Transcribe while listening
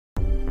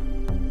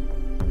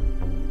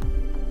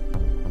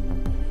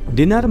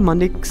Dinner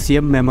मनिक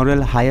CM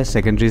memorial higher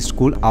secondary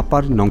school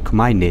अपर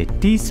नोंगखमाई ने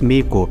 30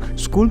 मई को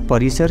school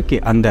परिसर के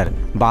अंदर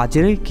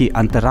बाजरे की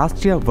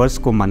अंतर्राष्ट्रीय वर्ष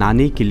को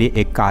मनाने के लिए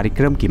एक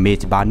कार्यक्रम की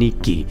मेजबानी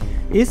की।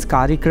 इस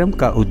कार्यक्रम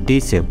का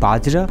उद्देश्य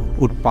बाजरा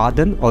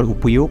उत्पादन और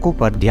उपयोगों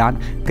पर ध्यान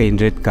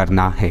केंद्रित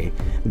करना है।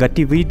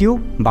 गतिविधियों,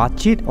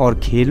 बातचीत और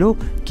खेलों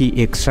की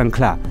एक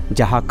श्रृंखला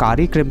जहां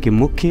कार्यक्रम के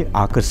मुख्य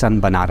आकर्षण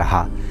बना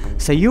रहा।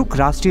 संयुक्त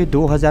राष्ट्र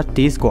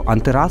 2023 को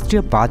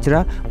अंतर्राष्ट्रीय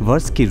बाजरा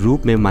वर्ष के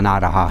रूप में मना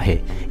रहा है।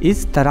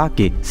 इस तरह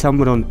के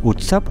समृद्ध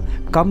उत्सव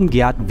कम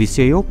ज्ञात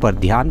विषयों पर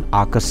ध्यान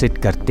आकर्षित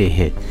करते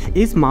हैं।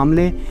 इस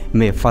मामले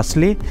में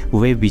फसलें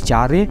वे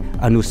विचारें,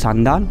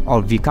 अनुसंधान और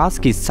विकास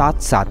के साथ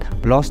साथ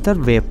प्लास्टर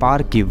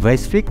व्यापार की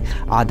वैश्विक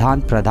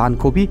आदान प्रदान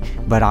को भी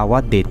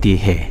बढ़ावा देती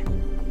है।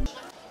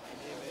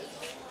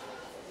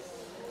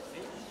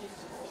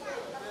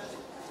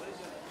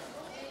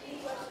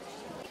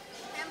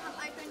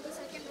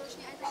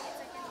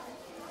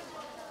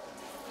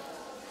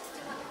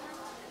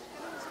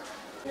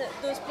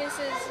 Those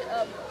places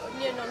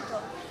near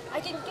Nongtong. I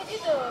can get you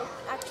the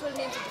actual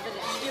names of the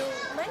village. Do you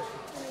mind?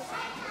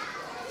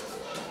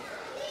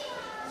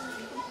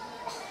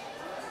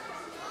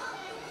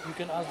 You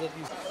can ask that.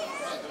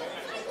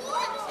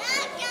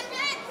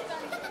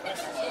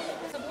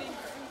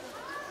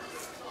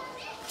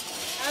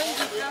 And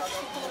we have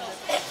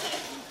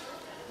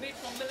made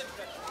from millet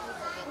bread.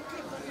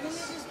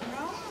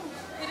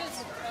 It is.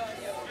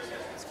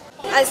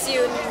 As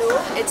you know,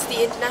 it's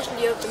the International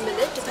Year of the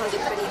Millet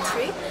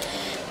 2023,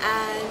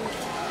 and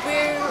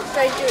we're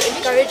trying to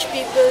encourage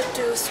people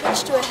to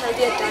switch to a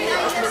healthier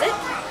diet of millet.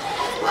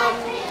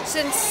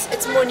 Since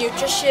it's more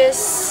nutritious,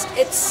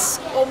 it's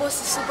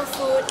almost a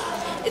superfood,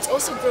 it's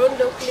also grown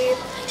locally,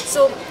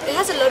 so it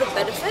has a lot of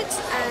benefits.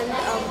 And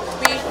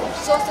we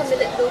source the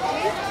millet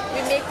locally.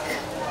 We make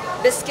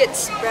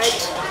biscuits, bread,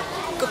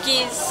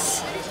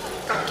 cookies,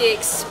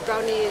 cupcakes,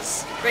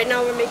 brownies. Right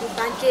now we're making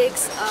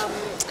pancakes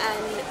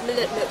and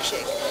millet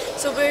milkshake.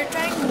 So we're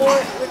trying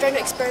to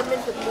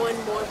experiment with more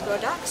and more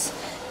products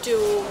to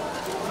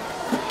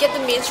get the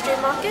mainstream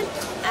market,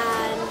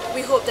 and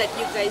we hope that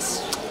you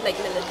guys like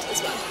millet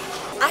as well.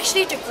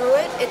 Actually, to grow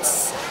it,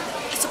 it's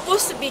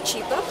supposed to be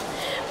cheaper,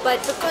 but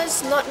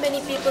because not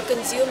many people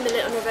consume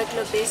millet on a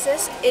regular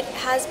basis, it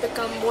has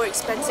become more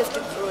expensive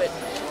to grow it.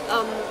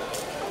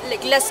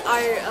 Like less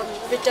our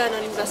return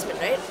on investment,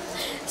 right?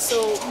 So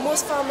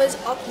most farmers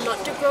opt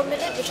not to grow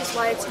millet, which is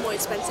why it's more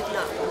expensive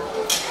now.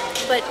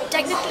 But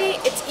technically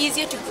it's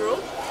easier to grow,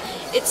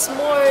 it's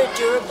more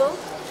durable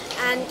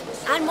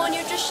and more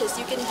nutritious.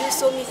 You can do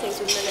so many things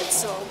with millet,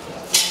 so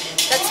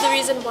that's the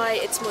reason why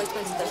it's more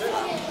expensive than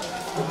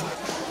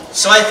flour.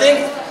 So I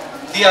think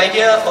the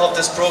idea of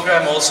this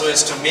program also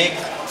is to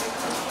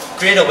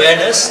create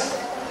awareness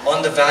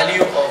on the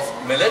value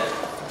of millet,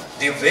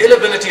 the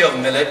availability of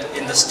millet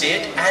in the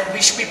state, and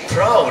we should be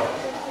proud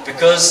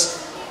because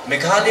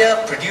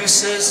Meghalaya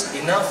produces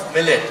enough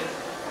millet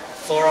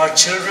for our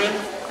children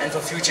and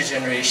for future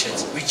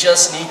generations. We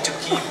just need to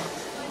keep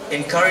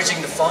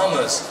encouraging the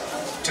farmers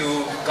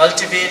to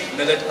cultivate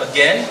millet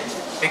again,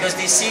 because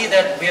they see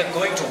that we are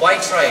going to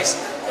white rice,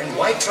 and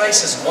white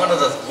rice is one of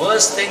the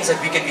worst things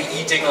that we can be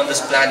eating on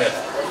this planet.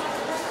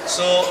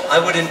 So I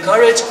would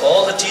encourage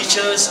all the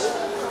teachers,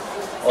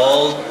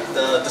 all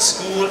the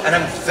school, and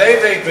I'm very,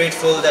 very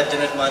grateful that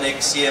Dinet Manik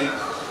Syiem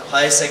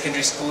Higher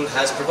Secondary School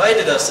has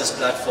provided us this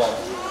platform.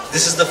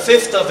 This is the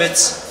 5th of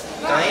its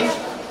kind,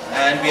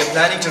 and we are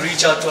planning to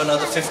reach out to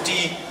another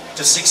 50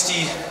 to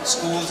 60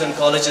 schools and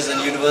colleges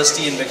and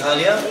university in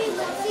Meghalaya.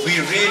 We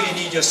really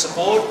need your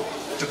support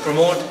to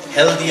promote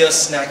healthier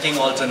snacking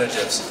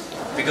alternatives,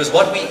 because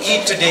what we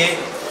eat today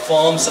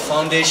forms the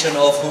foundation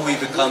of who we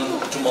become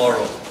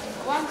tomorrow.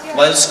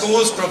 While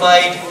schools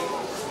provide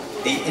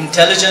the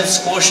intelligence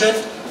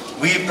quotient,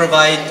 we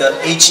provide the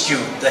HQ,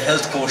 the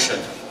health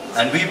quotient,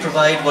 and we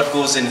provide what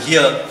goes in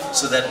here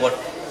so that what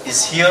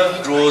is here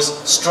grows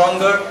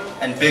stronger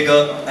and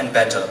bigger and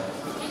better.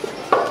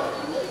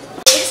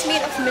 It's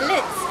made of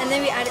millets, and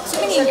then we added so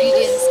many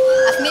ingredients.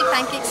 I've made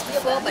pancakes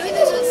before, but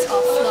this was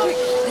of flour.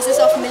 This is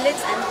of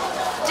millets and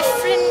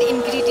different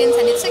ingredients,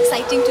 and it's so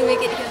exciting to make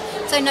it here.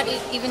 So I'm not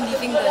even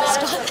leaving the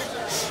stall. It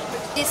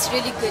tastes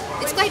really good.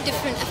 It's quite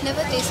different. I've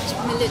never tasted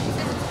millet,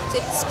 so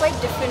it's quite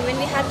different. When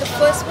we had the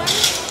first one,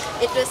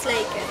 it was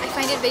like, I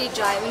find it very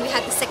dry. When we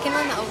had the second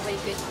one, oh, very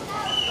good.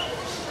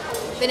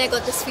 When I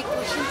got the sweet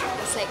portion,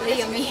 it's like very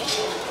yummy.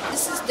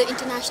 This is the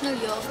International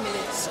Year of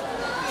Millets,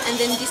 and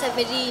then these are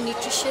very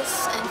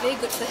nutritious and very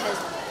good for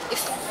health.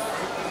 If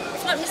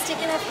not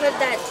mistaken, I've heard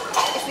that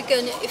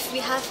if we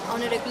have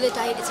on a regular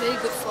diet, it's very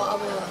good for our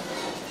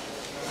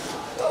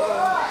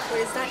what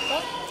is that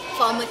called?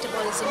 For our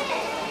metabolism.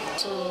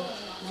 So,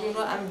 you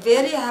know, I'm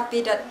very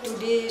happy that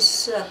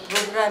today's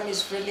program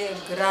is really a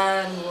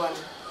grand one.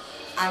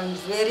 I'm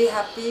very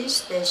happy,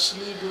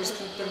 especially those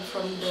people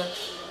from the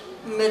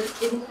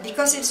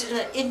because it's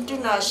an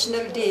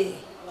international day,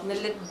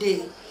 Millet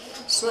Day.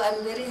 So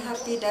I'm very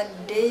happy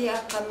that they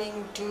are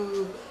coming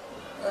to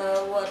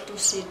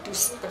to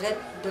spread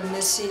the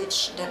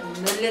message that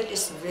millet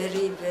is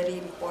very, very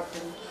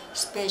important,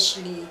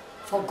 especially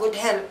for good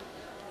health,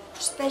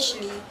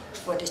 especially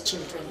for the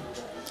children.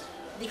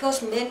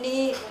 Because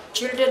many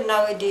children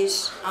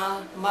nowadays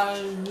are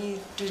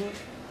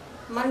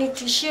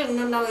malnutrition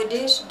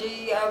nowadays.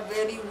 They are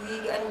very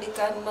weak and they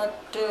cannot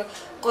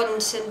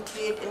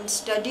concentrate in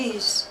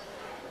studies.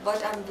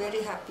 But I'm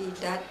very happy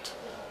that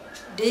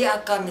they are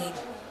coming.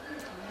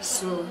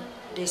 So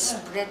they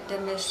spread the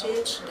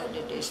message that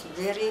it is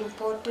very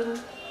important,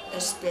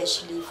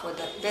 especially for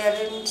the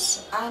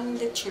parents and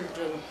the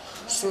children,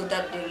 so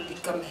that they will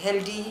become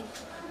healthy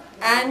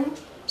and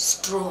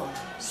strong,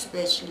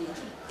 especially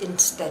in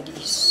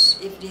studies.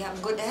 If they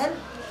have good health,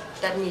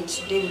 that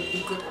means they will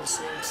be good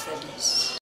also in studies.